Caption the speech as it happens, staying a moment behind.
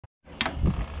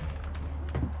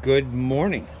Good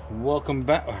morning. Welcome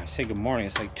back. I say good morning.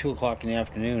 It's like 2 o'clock in the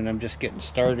afternoon. I'm just getting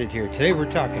started here. Today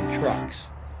we're talking trucks.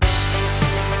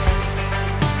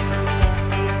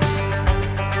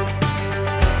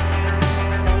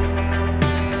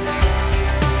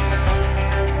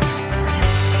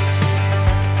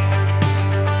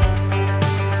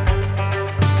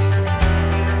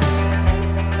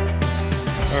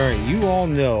 All right, you all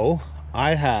know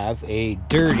I have a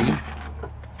dirty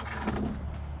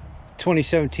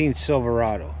 2017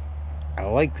 Silverado. I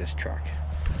like this truck.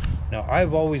 Now,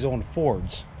 I've always owned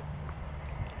Fords,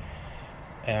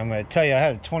 and I'm going to tell you, I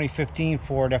had a 2015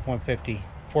 Ford F-150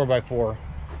 4x4,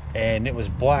 and it was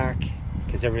black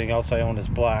because everything else I own is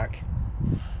black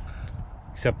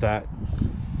except that.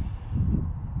 And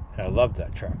I loved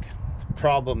that truck. The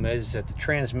problem is that the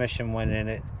transmission went in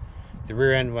it, the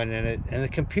rear end went in it, and the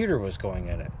computer was going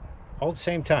in it all at the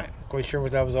same time. Quite sure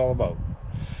what that was all about.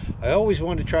 I always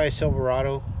wanted to try a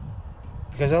Silverado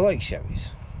because I like Chevys.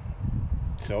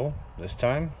 So this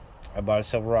time I bought a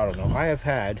Silverado. Now, I have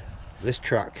had this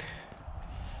truck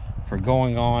for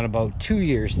going on about 2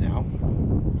 years now,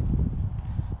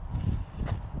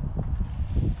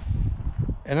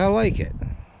 and I like it.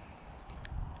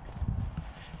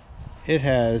 It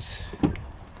has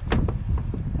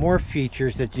more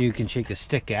features that you can shake a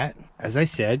stick at. As I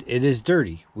said, it is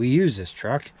dirty. We use this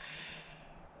truck.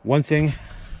 One thing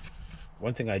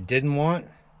I didn't want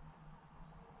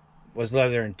was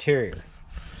leather interior.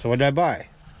 So what did I buy?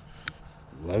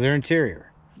 Leather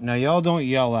interior. Now, y'all don't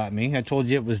yell at me. I told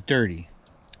you it was dirty.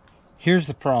 Here's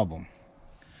the problem.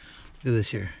 Look at this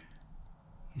here.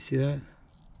 You see that?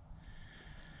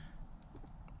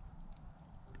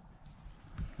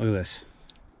 Look at this.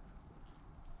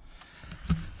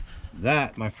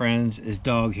 That, my friends, is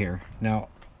dog hair. Now,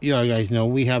 you guys know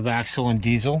we have Axel and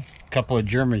Diesel, a couple of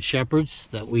German Shepherds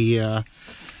that we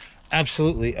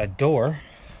absolutely adore.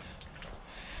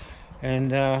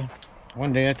 And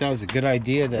one day I thought it was a good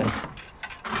idea to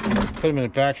put them in the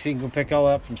back seat and go pick all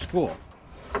up from school.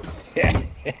 We're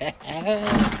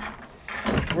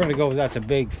gonna go with that's a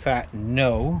big fat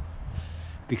no,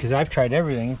 because I've tried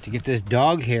everything to get this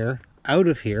dog hair out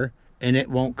of here and it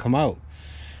won't come out.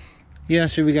 Yeah,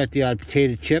 so we got the odd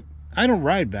potato chip. I don't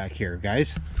ride back here,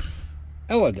 guys.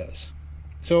 Ella does.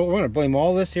 So we're going to blame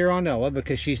all this here on Ella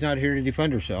because she's not here to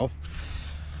defend herself.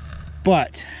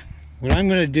 But what I'm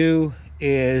going to do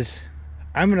is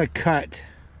I'm going to cut.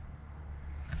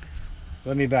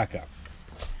 Let me back up.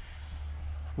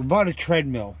 We bought a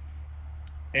treadmill.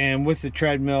 And with the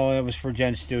treadmill, it was for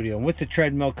Jen's studio. And with the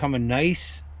treadmill come a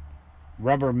nice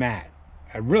rubber mat.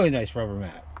 A really nice rubber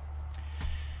mat.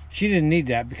 She didn't need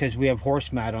that because we have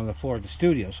horse mat on the floor at the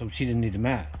studio, so she didn't need the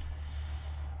mat.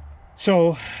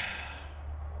 So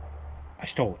I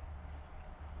stole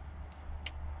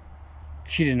it.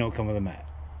 She didn't know it come with a mat.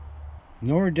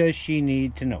 Nor does she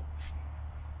need to know.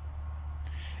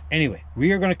 Anyway,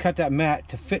 we are going to cut that mat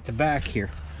to fit the back here.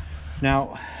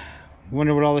 Now,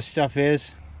 wonder what all this stuff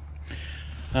is?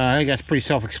 I think that's pretty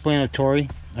self-explanatory.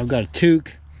 I've got a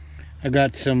toque. I've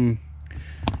got some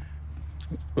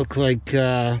look like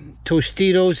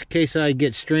Tostitos in case I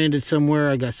get stranded somewhere.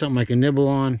 I got something I can nibble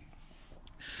on.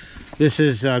 This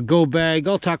is a go bag.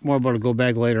 I'll talk more about a go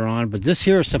bag later on, but this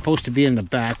here is supposed to be in the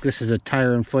back. This is a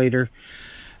tire inflator.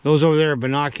 Those over there are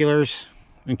binoculars.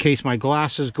 In case my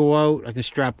glasses go out, I can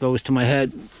strap those to my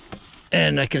head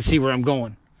and I can see where I'm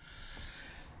going.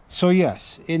 So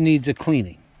yes, it needs a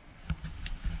cleaning.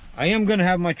 I am going to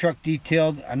have my truck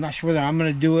detailed. I'm not sure whether I'm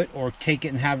going to do it or take it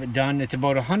and have it done. It's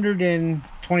about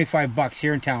 $125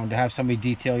 here in town to have somebody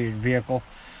detail your vehicle.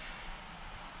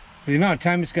 For the amount of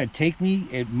time it's going to take me,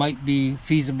 it might be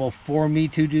feasible for me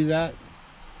to do that.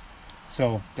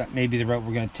 So that may be the route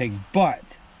we're going to take. But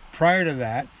prior to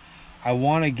that, I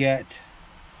want to get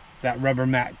that rubber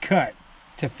mat cut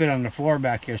to fit on the floor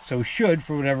back here. So should,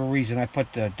 for whatever reason, I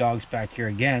put the dogs back here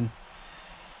again,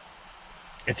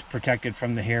 it's protected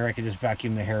from the hair. I can just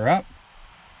vacuum the hair up.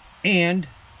 And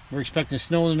we're expecting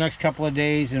snow in the next couple of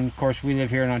days. And of course, we live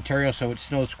here in Ontario, so it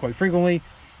snows quite frequently.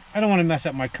 I don't want to mess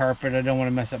up my carpet. I don't want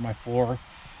to mess up my floor.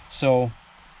 So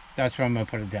that's where I'm going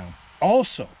to put it down.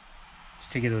 Also,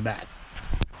 let's take it to the back.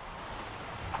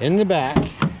 In the back,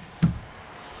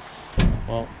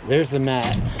 well, there's the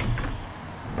mat.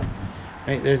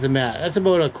 Right, there's the mat. That's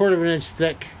about 1/4 inch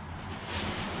thick.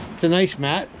 It's a nice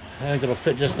mat. I think it'll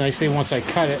fit just nicely once I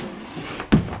cut it.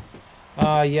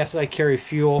 Yes, I carry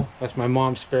fuel. That's my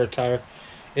mom's spare tire.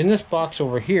 In this box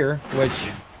over here, which,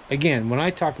 again, when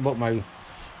I talk about my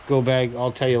go bag,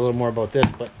 I'll tell you a little more about this,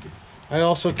 but I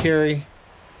also carry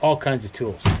all kinds of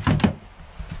tools.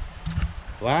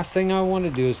 Last thing I want to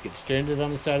do is get stranded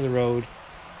on the side of the road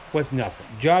with nothing.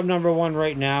 Job number one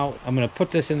right now, I'm going to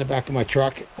put this in the back of my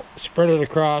truck, spread it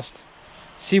across,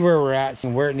 see where we're at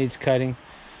and where it needs cutting.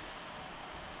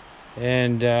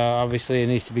 And obviously it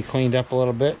needs to be cleaned up a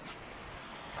little bit.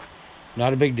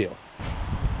 Not a big deal.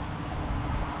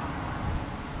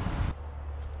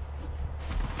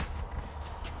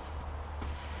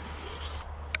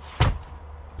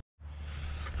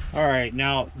 All right,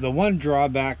 now the one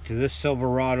drawback to this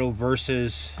Silverado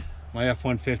versus my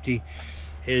F-150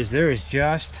 is there is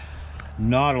just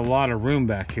not a lot of room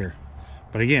back here.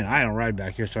 But again, I don't ride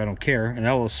back here, so I don't care. And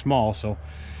Ella's small, so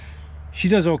she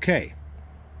does okay.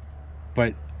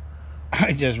 But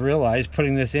I just realized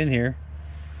putting this in here,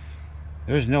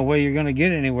 there's no way you're gonna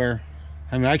get anywhere.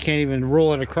 I mean, I can't even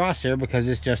roll it across there because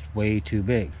it's just way too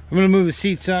big. I'm gonna move the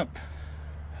seats up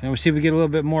and we'll see if we get a little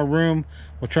bit more room.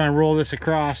 We'll try and roll this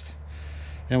across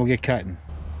and we'll get cutting.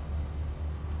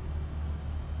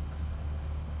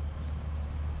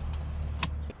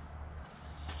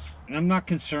 And I'm not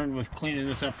concerned with cleaning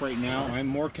this up right now. I'm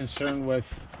more concerned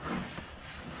with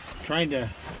trying to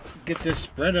get this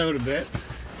spread out a bit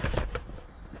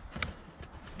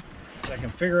so I can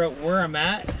figure out where I'm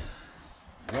at,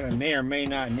 what I may or may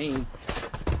not need,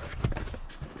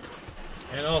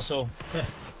 and also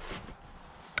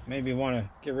maybe want to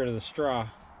get rid of the straw.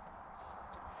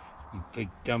 You big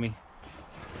dummy.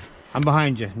 I'm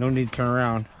behind you, no need to turn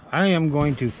around. I am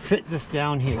going to fit this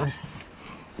down here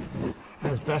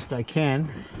as best I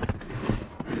can.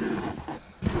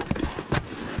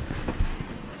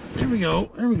 There we go,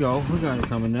 there we go. We got it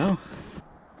coming now.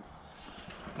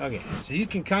 Okay, so you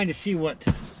can kind of see what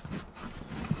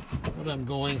I'm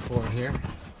going for here.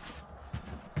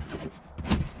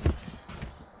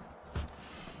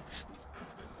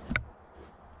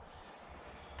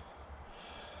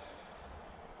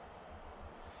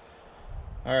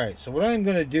 All right, so what I'm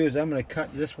going to do is I'm going to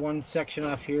cut this one section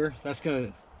off here.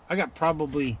 I got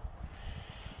probably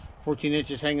 14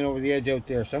 inches hanging over the edge out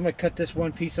there. So I'm going to cut this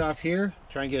one piece off here,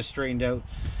 try and get it straightened out.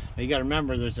 Now you got to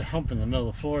remember there's a hump in the middle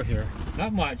of the floor here.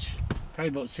 Not much, probably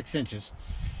about 6 inches.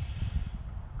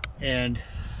 And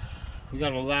we got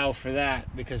to allow for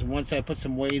that because once I put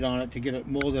some weight on it to get it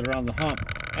molded around the hump,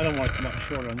 I don't want to come up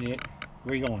short on the edge.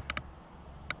 Where you going?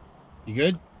 You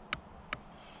good?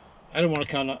 I don't want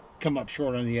to come up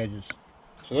short on the edges.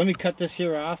 So let me cut this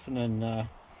here off and then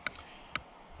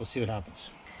we'll see what happens.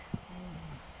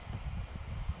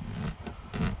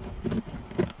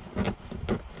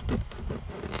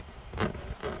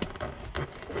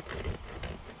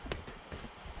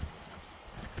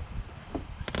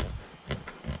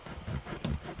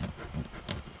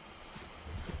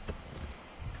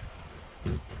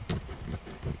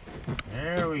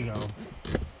 There we go.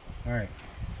 All right.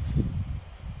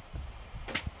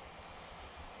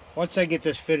 Once I get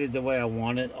this fitted the way I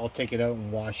want it, I'll take it out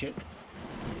and wash it.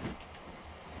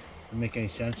 Doesn't make any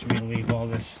sense for me to leave all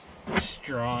this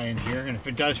straw in here. And if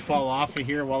it does fall off of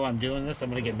here while I'm doing this, I'm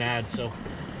going to get mad. So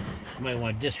I might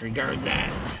want to disregard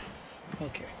that.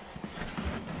 Okay.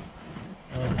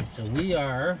 Alright, so we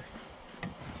are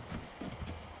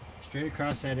straight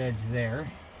across that edge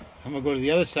there. I'm going to go to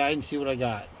the other side and see what I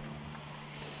got.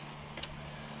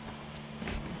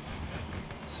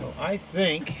 So I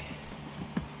think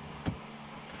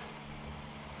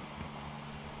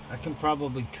I can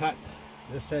probably cut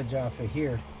this edge off of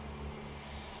here.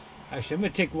 Actually, I'm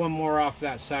going to take one more off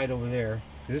that side over there.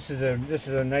 This is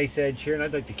a nice edge here, and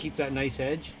I'd like to keep that nice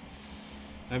edge.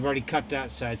 I've already cut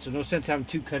that side, so no sense having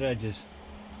two cut edges.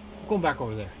 I'm going back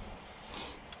over there.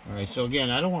 All right, so again,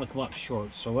 I don't want to come up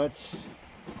short, so let's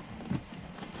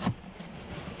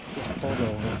just pull it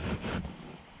over.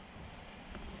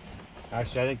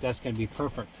 Actually, I think that's going to be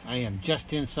perfect. I am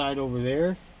just inside over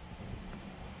there.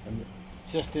 I'm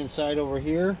just inside over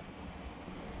here.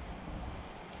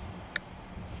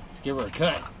 Let's give her a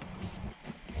cut.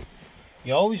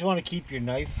 You always want to keep your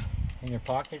knife in your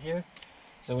pocket here,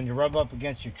 so when you rub up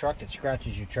against your truck, it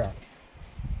scratches your truck.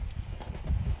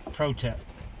 Pro tip.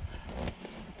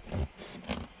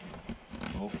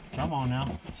 Oh, come on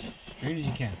now. Straight as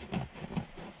you can.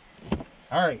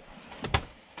 All right.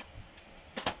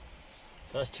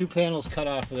 So that's two panels cut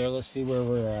off of there. Let's see where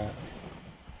we're at.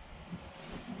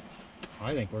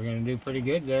 I think we're going to do pretty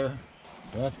good there.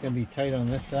 So that's going to be tight on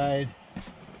this side.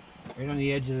 Right on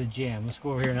the edge of the jam. Let's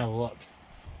go over here and have a look.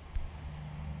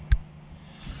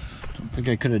 I don't think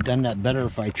I could have done that better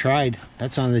if I tried.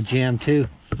 That's on the jam too.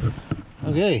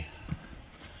 Okay.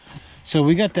 So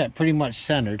we got that pretty much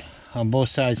centered on both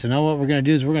sides. So now what we're going to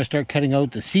do is we're going to start cutting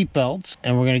out the seat belts,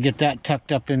 and we're going to get that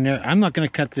tucked up in there. I'm not going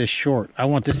to cut this short. I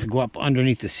want this to go up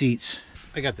underneath the seats.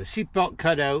 I got the seat belt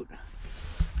cut out.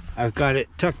 I've got it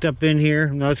tucked up in here.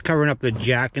 Now it's covering up the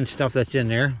jack and stuff that's in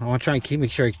there. I want to try and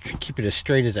make sure I keep it as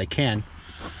straight as I can.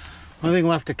 One thing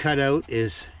left to cut out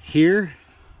is here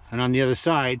and on the other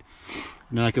side,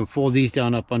 and then I can fold these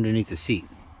down up underneath the seat.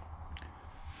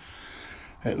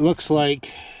 It looks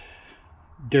like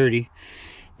dirty,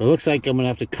 but it looks like I'm gonna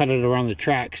have to cut it around the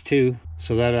tracks too,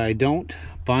 so that I don't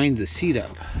bind the seat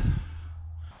up.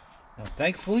 Now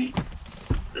thankfully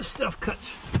this stuff cuts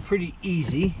pretty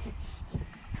easy,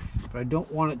 but I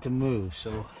don't want it to move,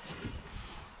 so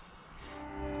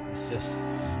let's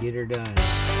just get her done.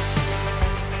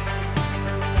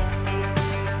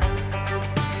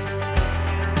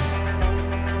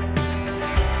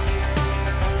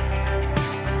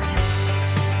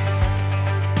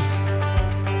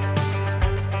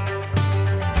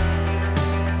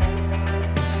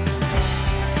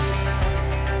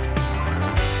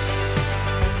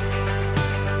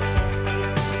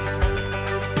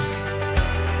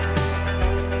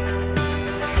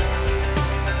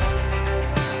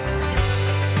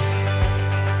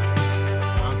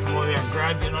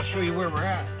 And I'll show you where we're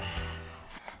at.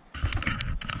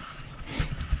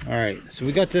 All right, so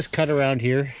we got this cut around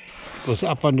here. It goes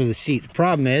up under the seat. The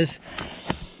problem is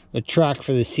the track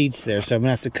for the seats there, so I'm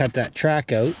gonna have to cut that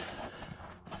track out,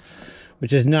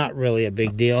 which is not really a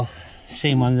big deal.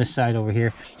 Same on this side over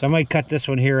here. So I might cut this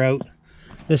one here out.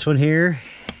 This one here,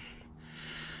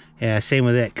 yeah, same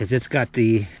with it, because it's got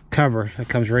the cover that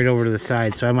comes right over to the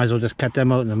side, so I might as well just cut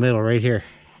them out in the middle right here.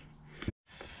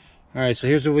 All right, so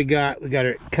here's what we got. We got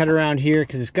it cut around here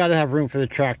because it's got to have room for the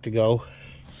track to go.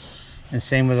 And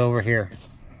same with over here.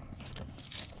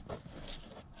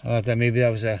 I thought that maybe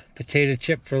that was a potato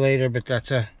chip for later, but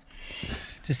that's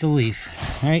just a leaf.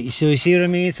 All right, you see what I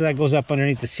mean? So that goes up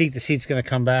underneath the seat. The seat's going to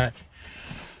come back.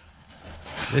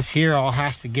 This here all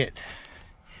has to get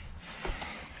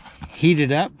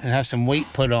heated up and have some weight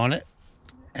put on it.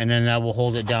 And then that will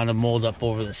hold it down and mold up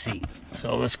over the seat.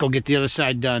 So let's go get the other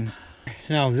side done.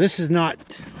 Now this is not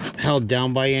held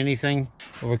down by anything,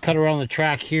 but we're cut around the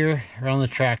track here, around the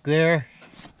track there,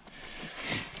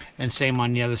 and same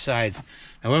on the other side.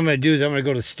 Now what I'm going to do is I'm going to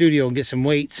go to the studio and get some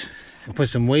weights and put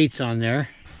some weights on there,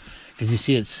 because you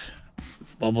see it's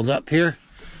bubbled up here.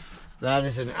 That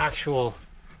is an actual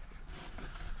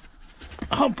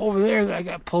hump over there that I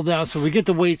got pulled down. So we get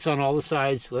the weights on all the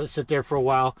sides, let it sit there for a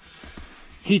while,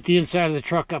 heat the inside of the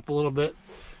truck up a little bit,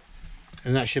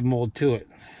 and that should mold to it.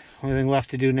 Only thing left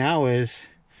to do now is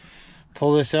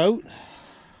pull this out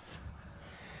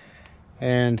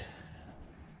and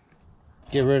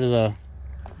get rid of the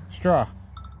straw,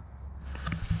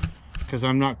 because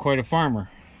I'm not quite a farmer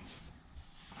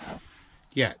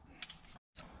yet.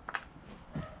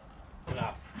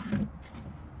 Enough.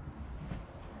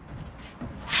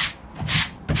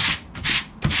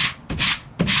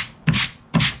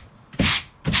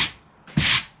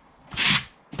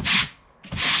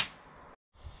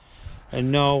 And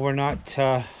no, we're not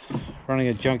running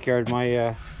a junkyard.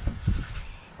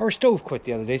 Our stove quit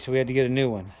the other day, so we had to get a new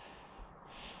one.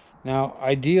 Now,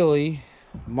 ideally,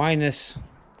 minus,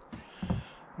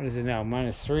 what is it now?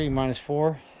 -3,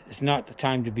 -4. It's not the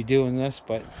time to be doing this,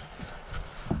 but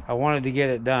I wanted to get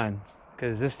it done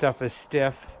because this stuff is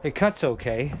stiff. It cuts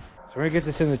okay. So we're gonna get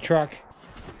this in the truck.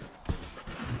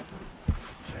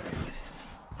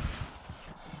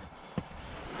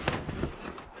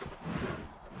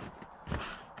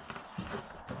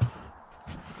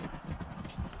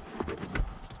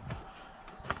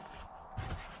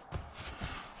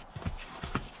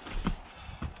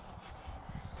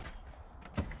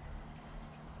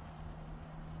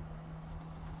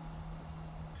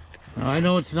 Now, I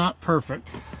know it's not perfect,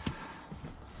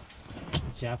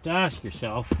 but you have to ask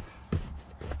yourself,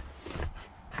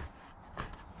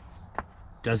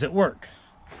 does it work?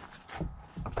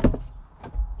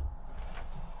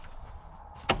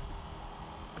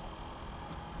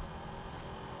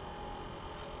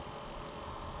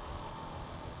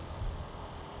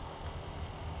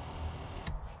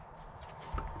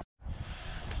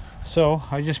 So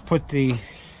I just put the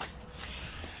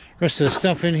rest of the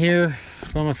stuff in here.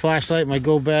 Got my flashlight, my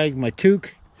go bag, my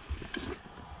toque.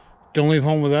 Don't leave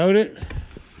home without it.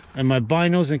 And my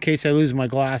binos in case I lose my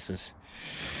glasses.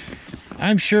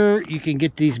 I'm sure you can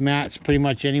get these mats pretty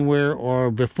much anywhere,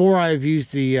 or before I've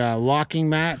used the locking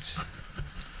mats,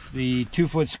 the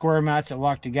 2-foot square mats that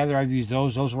lock together, I've used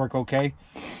those. Those work okay.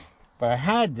 But I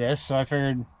had this, so I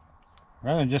figured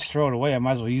rather than just throw it away, I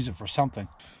might as well use it for something.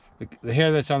 The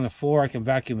hair that's on the floor, I can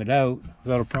vacuum it out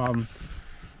without a problem.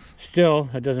 Still,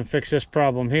 that doesn't fix this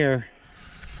problem here.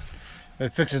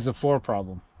 It fixes the floor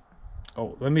problem.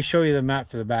 Oh, let me show you the mat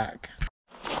for the back.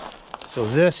 So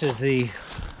this is the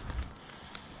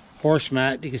horse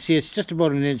mat. You can see it's just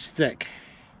about an inch thick.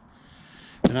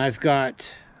 And I've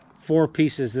got 4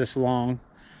 pieces this long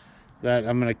that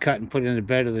I'm going to cut and put in the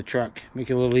bed of the truck. Make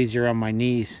it a little easier on my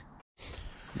knees.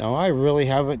 Now, I really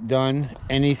haven't done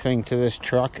anything to this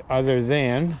truck other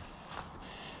than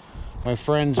my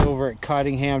friends over at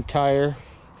Cottingham Tire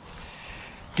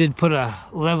did put a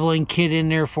leveling kit in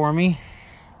there for me.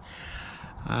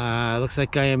 Looks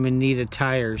like I am in need of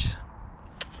tires.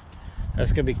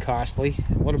 That's gonna be costly.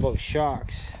 What about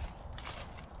shocks?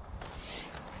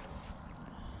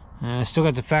 Still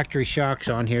got the factory shocks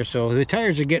on here, so the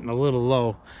tires are getting a little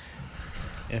low.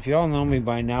 And if you all know me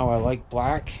by now, I like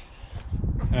black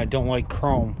and I don't like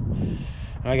chrome.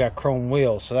 And I got chrome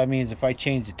wheels, so that means if I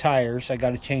change the tires, I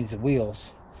got to change the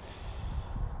wheels.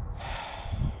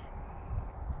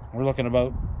 We're looking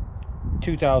about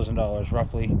 $2,000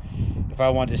 roughly if I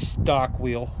want a stock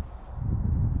wheel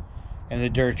and the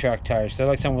dirt track tires. So I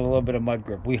like something with a little bit of mud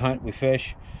grip. We hunt, we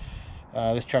fish.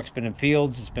 This truck's been in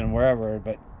fields, it's been wherever,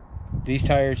 but these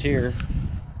tires here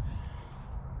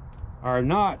are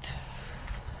not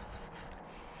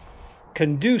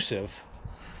conducive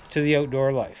to the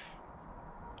outdoor life.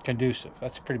 Conducive,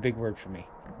 that's a pretty big word for me.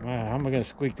 How am I going to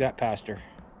squeak that past her?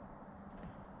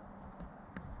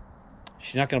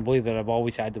 She's not going to believe that I've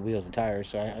always had the wheels and tires,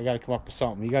 so I got to come up with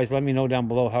something. You guys let me know down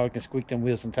below how I can squeak them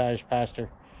wheels and tires past her.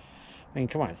 I mean,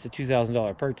 come on, it's a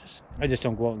 $2,000 purchase. I just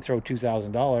don't go out and throw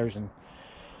 $2,000 and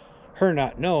her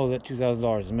not know that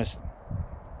 $2,000 is missing.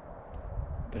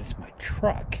 But it's my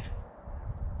truck.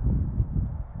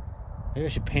 Maybe I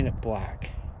should paint it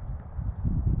black.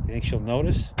 You think she'll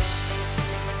notice?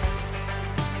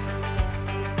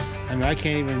 I mean, I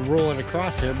can't even roll it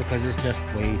across here because it's just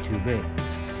way too big.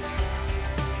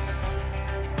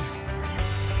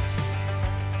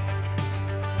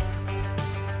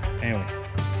 Anyway.